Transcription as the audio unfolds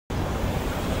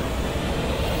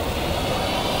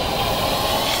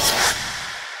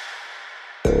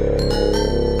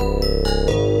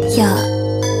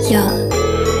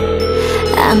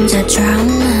남자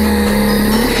drama.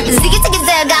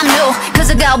 Ziggy-ziggy-zag I'm new. Cause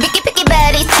I go picky-picky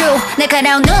but it's true.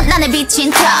 날카로운 눈 안에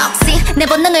비친 toxic. 내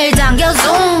본능을 당겨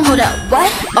zoom. Hold up,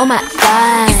 what? Oh my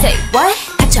god. You say what?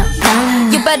 갇혀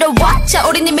난. You better watch out.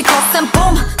 우린 이미 cross and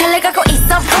boom. 달려가고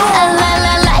있어 boom. La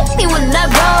la like me when I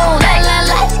roll. La la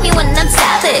like me when I'm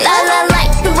savage. La la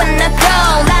like me when I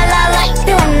go. La la like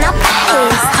me when I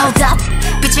pace. Hold up.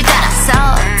 빛을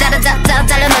따라서 짜라짜짜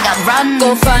달려나가 run.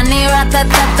 Go funny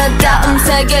라타타타타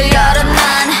음색을 열어 난.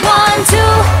 One, two,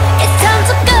 it's time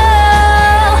to go.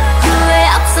 후회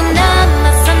없어 난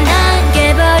맞서 난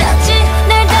깨버렸지.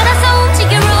 날 따라서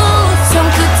움직여 roots.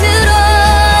 손끝으로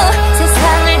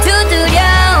세상을 두드려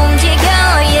움직여.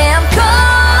 Yeah, I'm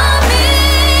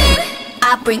coming.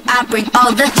 I bring all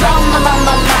the drama, I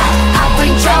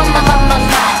bring drama,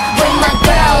 with my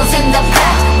girls in the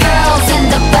back, girls in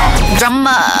the back.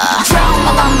 Drama, I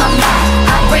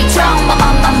bring drama,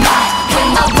 with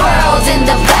my world in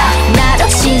the back. 나로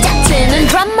시작되는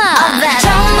drama,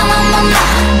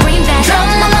 bring that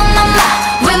drama,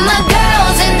 with my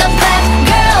girls in the back,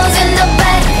 girls in the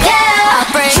back. Yeah, I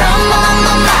bring drama,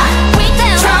 bring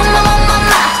that drama,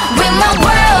 with my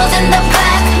world in the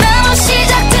back. 나로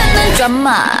시작되는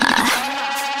drama.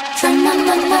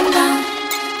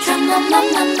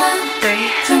 Three,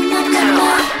 two,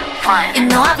 one. You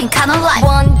know I've been kinda like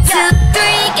 1, 2,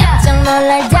 3 깜짝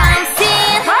놀랄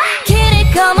dancing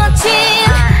길을 거머쥔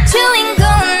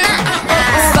주인공은 나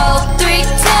 4, 3, 2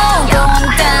 going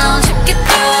down 쉽게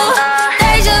through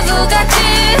데자부 같이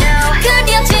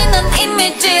그려지는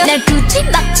이미지 날 굳이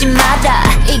막지 마라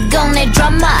이건 내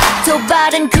드라마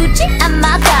도발은 굳이 안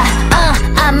막아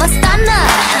I'm a stunner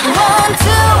 1, 2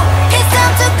 it's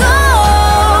time to go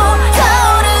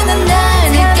타오르는 날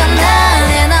느껴 난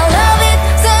And I love it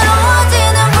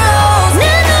새로워지는 rules 내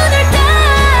눈을 딱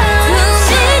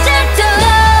시작되어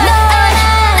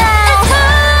It's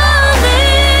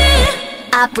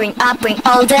coming I bring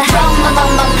all the drama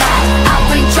I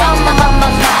bring drama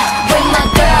with my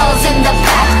girls in the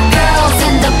back girls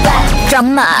in the back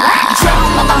drama I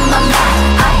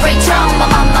bring drama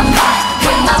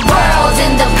with my world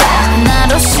in the back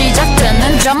나로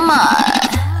시작되는 drama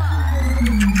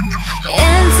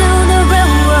Into the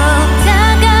real world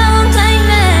다가온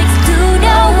climax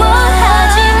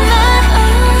두려워하지마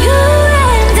You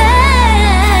and I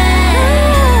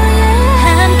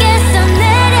함께서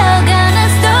내려가는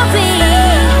story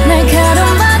날카로운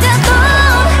바다도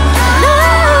No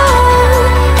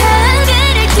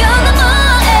한계를 뛰어넘어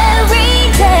every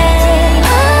day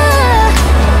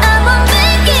I'm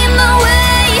making my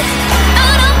way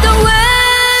out of the way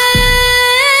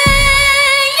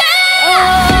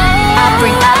I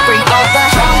bring all the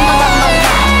drama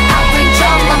I bring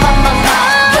drama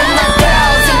with my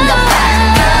girls in the back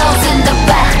girls in the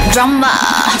back drama I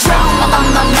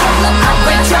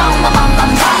bring drama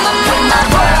with my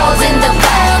world in the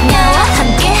back 나와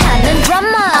함께하는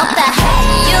drama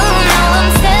You know I'm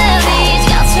savage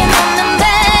거침없는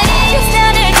bass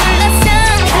나를 둘러싼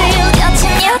그 거친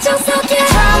여정 속에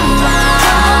drama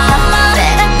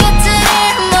내가 깨뜨릴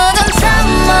모든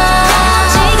drama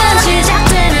지금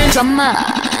시작되는 drama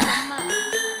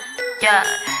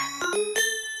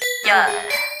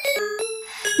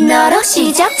너로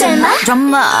시작될 마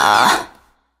drama